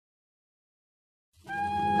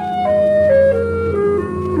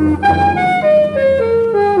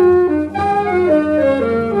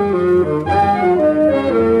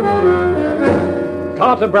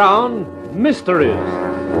Carter Brown, Mysteries.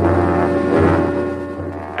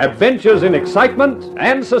 Adventures in excitement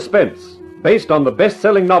and suspense, based on the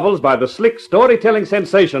best-selling novels by the slick storytelling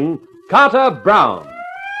sensation, Carter Brown.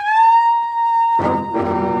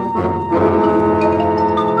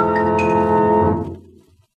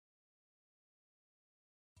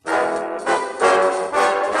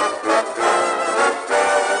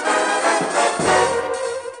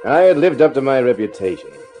 I had lived up to my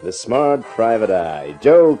reputation. The smart private eye,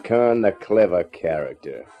 Joe Kahn, the clever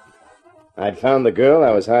character. I'd found the girl I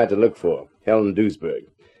was hired to look for, Helen Duisberg.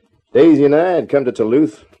 Daisy and I had come to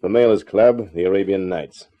Toulouse, the Mailers Club, the Arabian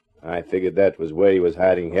Nights. I figured that was where he was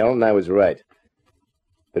hiding Helen, and I was right.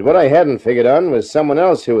 But what I hadn't figured on was someone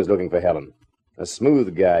else who was looking for Helen. A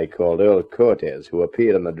smooth guy called Earl Cortez, who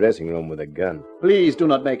appeared in the dressing room with a gun. Please do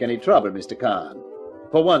not make any trouble, Mr. Kahn.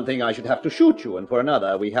 For one thing, I should have to shoot you, and for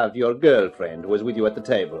another, we have your girlfriend who was with you at the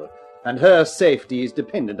table, and her safety is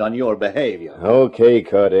dependent on your behavior. Okay,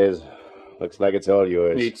 Cortez. Looks like it's all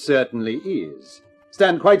yours. It certainly is.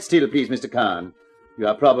 Stand quite still, please, Mr. Kahn. You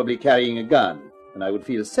are probably carrying a gun, and I would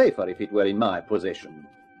feel safer if it were in my possession.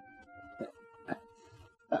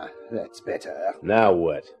 That's better. Now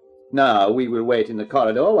what? Now we will wait in the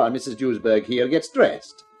corridor while Mrs. Duisberg here gets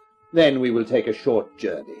dressed. Then we will take a short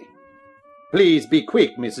journey. Please be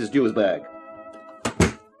quick, Mrs. Duisberg.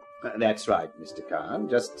 That's right, Mr. Kahn.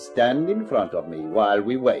 Just stand in front of me while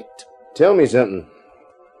we wait. Tell me something.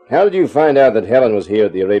 How did you find out that Helen was here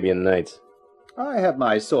at the Arabian Nights? I have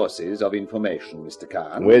my sources of information, Mr.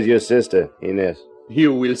 Kahn. Where's your sister, Inez?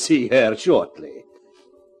 You will see her shortly.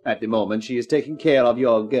 At the moment, she is taking care of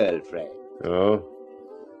your girlfriend. Oh?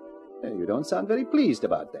 You don't sound very pleased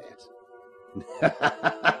about that.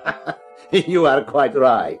 You are quite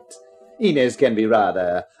right. Inez can be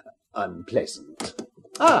rather unpleasant.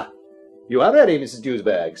 Ah, you are ready, Mrs.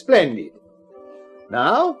 Duisberg. Splendid.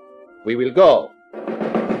 Now, we will go.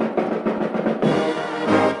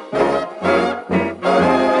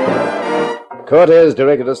 Cortez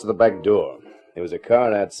directed us to the back door. There was a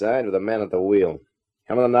car outside with a man at the wheel.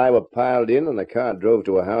 Helen and I were piled in, and the car drove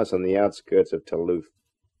to a house on the outskirts of Toulouse.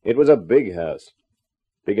 It was a big house,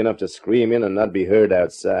 big enough to scream in and not be heard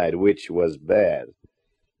outside, which was bad.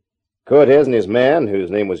 Cortez and his man, whose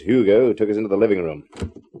name was Hugo, took us into the living room.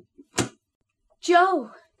 Joe,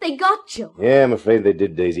 they got you. Yeah, I'm afraid they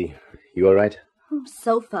did, Daisy. You all right?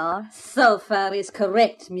 So far is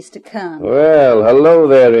correct, Mr. Kahn. Well, hello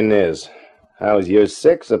there, Inez. How's your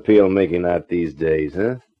sex appeal making out these days,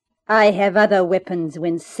 huh? I have other weapons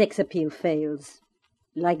when sex appeal fails.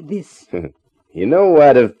 Like this. You know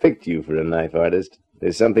I'd have picked you for a knife artist.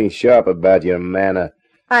 There's something sharp about your manner.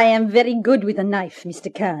 I am very good with a knife,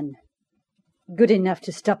 Mr. Kahn. Good enough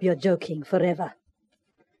to stop your joking forever.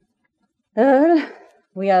 Earl,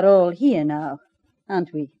 we are all here now,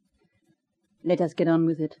 aren't we? Let us get on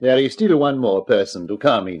with it. There is still one more person to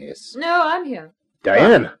come, Inez. No, I'm here.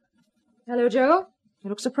 Diane! Hello, Joe. You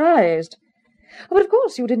look surprised. Oh, but of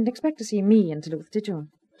course you didn't expect to see me in Toulouse, did you?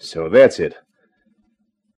 So that's it.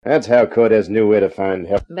 That's how Cortez knew where to find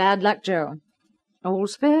help. Bad luck, Joe.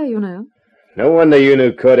 All's fair, you know. No wonder you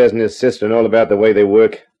knew Cortez and his sister and all about the way they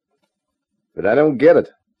work. But I don't get it.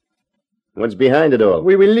 What's behind it all?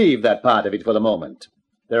 We will leave that part of it for the moment.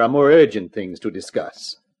 There are more urgent things to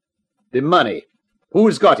discuss. The money.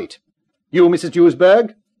 Who's got it? You, Mrs.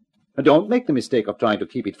 Duisberg? Don't make the mistake of trying to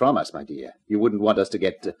keep it from us, my dear. You wouldn't want us to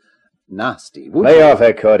get nasty, would you? Lay off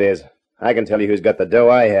there, Cortez. I can tell you who's got the dough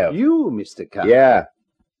I have. You, Mr. Kahn? Yeah.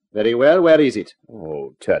 Very well, where is it?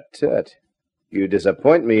 Oh, tut. You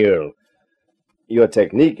disappoint me, Earl. Your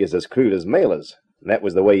technique is as crude as Mailer's. That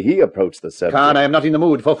was the way he approached the subject. Kahn, I am not in the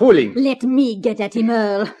mood for fooling. Let me get at him,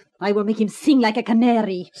 Earl. I will make him sing like a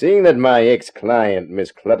canary. Seeing that my ex-client,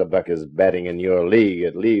 Miss Clutterbuck, is batting in your league,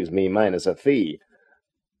 it leaves me minus a fee.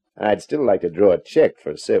 I'd still like to draw a check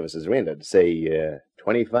for services rendered. Say,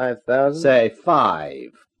 25,000? Say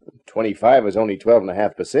 5. 25 is only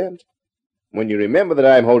 12.5%. When you remember that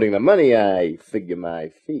I'm holding the money, I figure my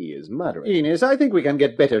fee is moderate. Inez, I think we can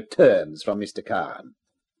get better terms from Mr. Kahn.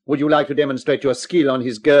 Would you like to demonstrate your skill on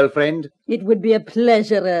his girlfriend? It would be a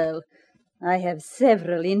pleasure, Earl. I have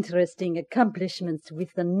several interesting accomplishments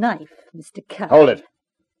with the knife, Mr. Kahn. Hold it.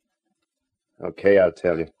 Okay, I'll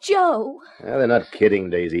tell you. Joe! They're not kidding,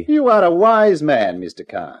 Daisy. You are a wise man, Mr.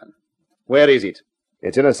 Kahn. Where is it?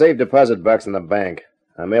 It's in a safe deposit box in the bank.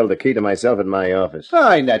 I mailed the key to myself at my office.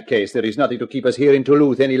 In that case, there is nothing to keep us here in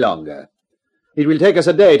Toulouse any longer. It will take us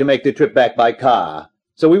a day to make the trip back by car,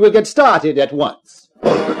 so we will get started at once.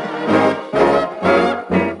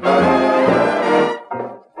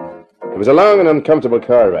 It was a long and uncomfortable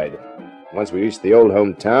car ride. Once we reached the old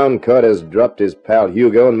hometown, Cortez dropped his pal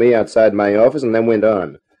Hugo and me outside my office and then went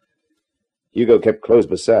on. Hugo kept close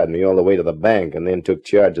beside me all the way to the bank and then took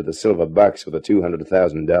charge of the silver box with the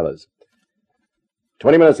 $200,000.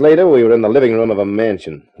 20 minutes later, we were in the living room of a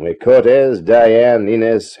mansion where Cortez, Diane,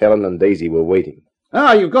 Inez, Helen, and Daisy were waiting.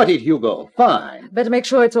 Ah, you've got it, Hugo. Fine. Better make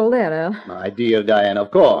sure it's all there, Earl. My dear Diane,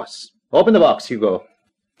 of course. Open the box, Hugo.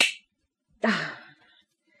 Well,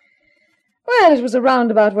 it was a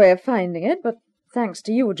roundabout way of finding it, but thanks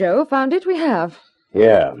to you, Joe, found it we have.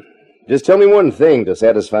 Yeah. Just tell me one thing to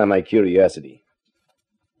satisfy my curiosity.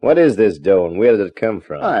 What is this dough and where did it come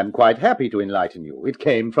from? I'm quite happy to enlighten you. It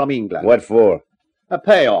came from England. What for? A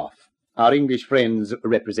payoff. Our English friends,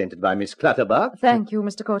 represented by Miss Clutterbuck, Thank you,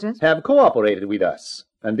 Mr. Cortez. have cooperated with us,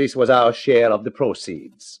 and this was our share of the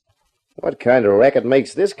proceeds. What kind of racket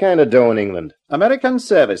makes this kind of dough in England? American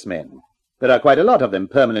servicemen. There are quite a lot of them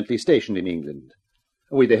permanently stationed in England.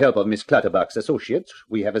 With the help of Miss Clutterbuck's associates,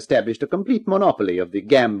 we have established a complete monopoly of the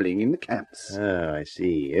gambling in the camps. Oh, I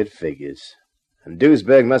see. It figures. And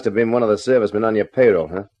Duesberg must have been one of the servicemen on your payroll,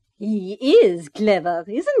 huh? He is clever,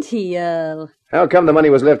 isn't he, Earl? How come the money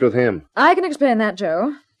was left with him? I can explain that,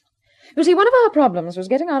 Joe. You see, one of our problems was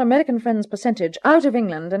getting our American friends' percentage out of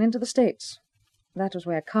England and into the States. That was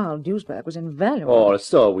where Carl Duesberg was invaluable. Or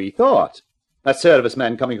so we thought. A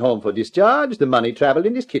serviceman coming home for discharge, the money travelled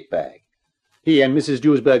in his kit bag. He and Mrs.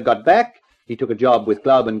 Duesberg got back, he took a job with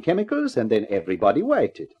Glauben Chemicals, and then everybody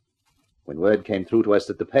waited. When word came through to us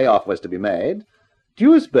that the payoff was to be made,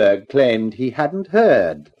 Duesberg claimed he hadn't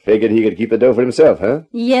heard. Figured he could keep the dough for himself, huh?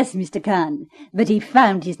 Yes, Mr. Kahn, but he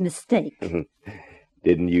found his mistake.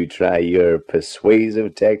 Didn't you try your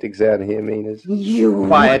persuasive tactics on him, Inez? You...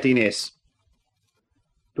 Quiet, Inez.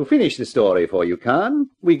 To finish the story for you, Kahn,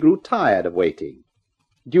 we grew tired of waiting.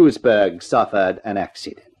 Duesberg suffered an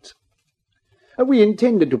accident. We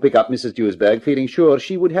intended to pick up Mrs. Duesberg, feeling sure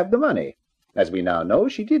she would have the money. As we now know,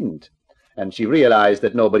 she didn't. And she realized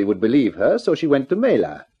that nobody would believe her, so she went to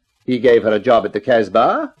Mela. He gave her a job at the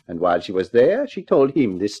Casbah, and while she was there, she told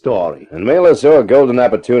him this story. And Mela saw a golden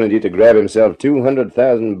opportunity to grab himself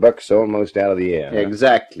 $200,000 almost out of the air. Huh?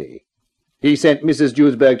 Exactly. He sent Mrs.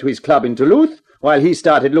 Duesberg to his club in Duluth, while he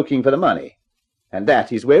started looking for the money. And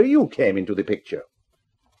that is where you came into the picture.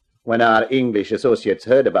 When our English associates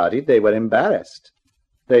heard about it, they were embarrassed.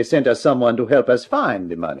 They sent us someone to help us find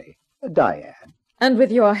the money. Diane. And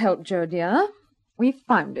with your help, Joe, dear, we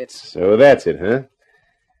found it. So that's it, huh?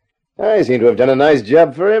 I seem to have done a nice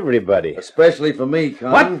job for everybody. Especially for me,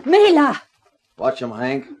 Kahn. What? Mela! Watch 'em,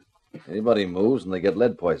 Hank. Anybody moves and they get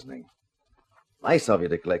lead poisoning. Nice of you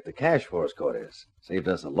to collect the cash for us, Cortez. Saved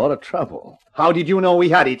us a lot of trouble. How did you know we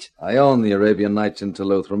had it? I own the Arabian Nights in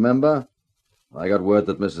Duluth, remember? I got word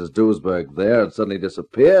that Mrs. Duesberg there had suddenly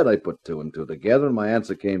disappeared. I put two and two together, and my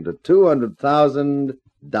answer came to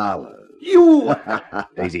 $200,000. You!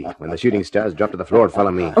 Daisy, when the shooting stars drop to the floor,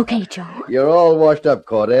 follow me. Okay, Joe. You're all washed up,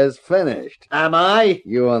 Cortez. Finished. Am I?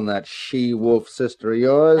 You and that she-wolf sister of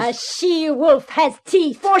yours. A she-wolf has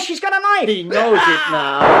teeth. Oh, she's got a knife. He knows it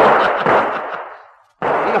now.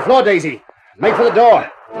 On the floor, Daisy. Make for the door.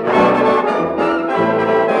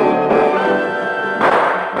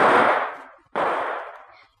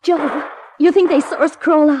 Joe, you think they saw us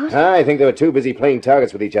crawl out? I think they were too busy playing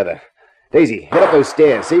targets with each other. Daisy, head up those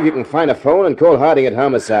stairs. See if you can find a phone and call Harding at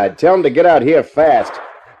Homicide. Tell him to get out here fast.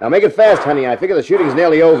 Now make it fast, honey. I figure the shooting's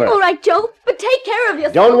nearly over. All right, Joe, but take care of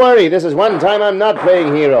yourself. Don't worry. This is one time I'm not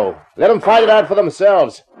playing hero. Let them fight it out for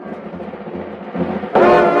themselves.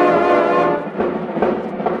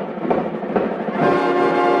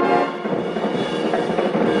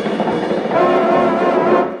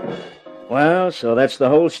 Well, so that's the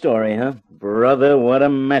whole story, huh? Brother, what a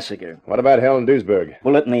massacre. What about Helen Duesberg?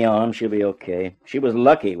 Bullet in the arm, she'll be okay. She was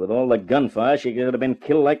lucky. With all the gunfire, she could have been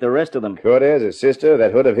killed like the rest of them. Cortez, his sister,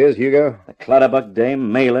 that hood of his, Hugo? The Clutterbuck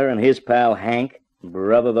dame, Mailer, and his pal Hank.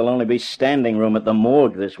 Brother, there'll only be standing room at the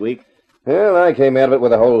morgue this week. Well, I came out of it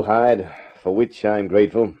with a whole hide, for which I'm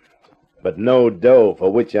grateful. But no dough,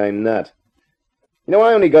 for which I'm not. You know,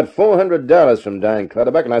 I only got $400 from Diane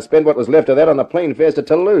Clutterbuck, and I spent what was left of that on the plane fares to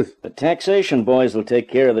Duluth. The taxation boys will take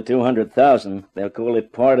care of the $200,000. They'll call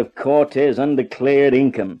it part of Cortez' undeclared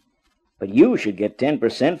income. But you should get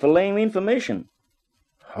 10% for laying the information.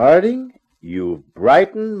 Harding, you've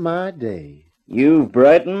brightened my day. You've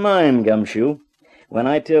brightened mine, Gumshoe. When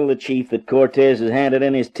I tell the chief that Cortez has handed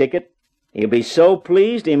in his ticket, he'll be so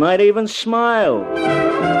pleased he might even smile.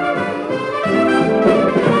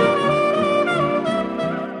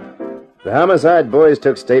 The Homicide boys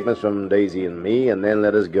took statements from Daisy and me and then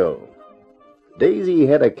let us go. Daisy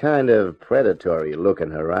had a kind of predatory look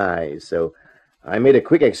in her eyes, so I made a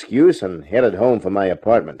quick excuse and headed home for my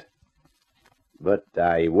apartment. But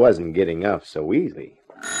I wasn't getting up so easily.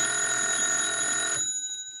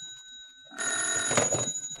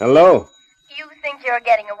 Hello? You think you're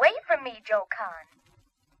getting away from me, Joe Kahn.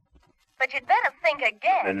 But you'd better think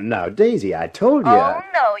again. Now, Daisy, I told you. Oh,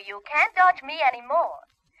 no, you can't dodge me anymore.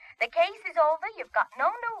 The case is over, you've got no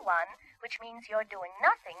new one, which means you're doing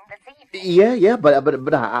nothing this evening. Yeah, but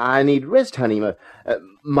I need rest, honey.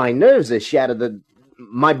 My nerves are shattered.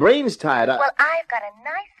 My brain's tired. Well, I've got a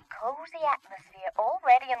nice, cozy atmosphere all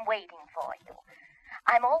ready and waiting for you.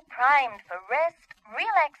 I'm all primed for rest,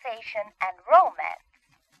 relaxation, and romance.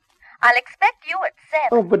 I'll expect you at 7.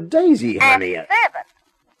 Oh, but Daisy, honey. At 7.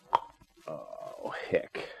 Oh,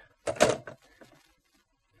 heck.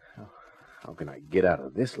 How can I get out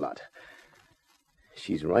of this lot?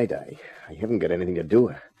 She's right, I haven't got anything to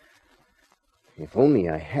do. If only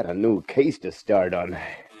I had a new case to start on.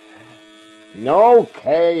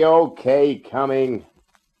 Okay, coming.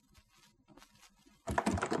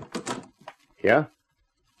 Yeah?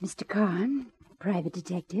 Mr. Kahn, private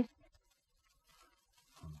detective.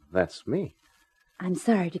 That's me. I'm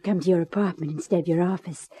sorry to come to your apartment instead of your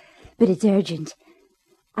office, but it's urgent.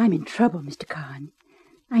 I'm in trouble, Mr. Kahn.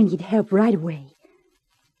 I need help right away.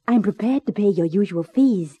 I'm prepared to pay your usual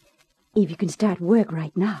fees if you can start work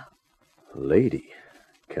right now. Lady,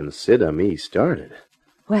 consider me started.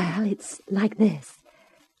 Well, it's like this.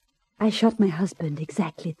 I shot my husband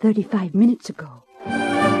exactly 35 minutes ago.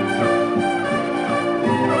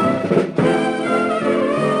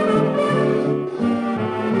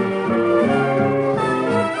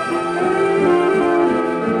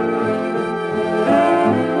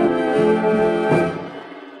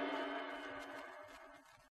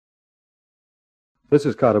 This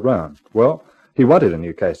is Carter Brown. Well, he wanted a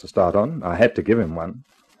new case to start on. I had to give him one.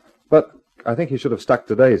 But I think he should have stuck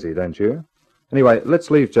to Daisy, don't you? Anyway, let's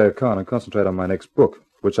leave Joe Kahn and concentrate on my next book,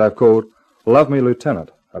 which I've called Love Me,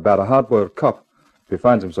 Lieutenant, about a hard-boiled cop who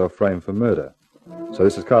finds himself framed for murder. So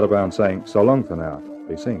this is Carter Brown saying so long for now.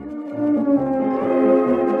 Be seeing you.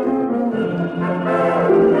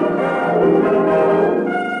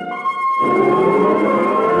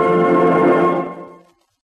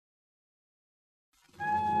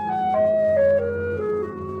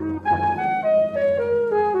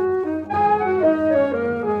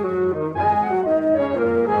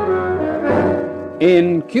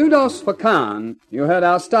 In Kudos for Kahn, you heard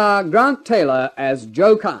our star Grant Taylor as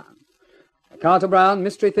Joe Kahn. The Carter Brown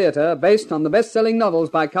Mystery Theatre, based on the best-selling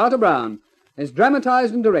novels by Carter Brown, is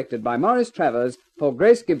dramatized and directed by Maurice Travers for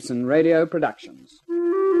Grace Gibson Radio Productions.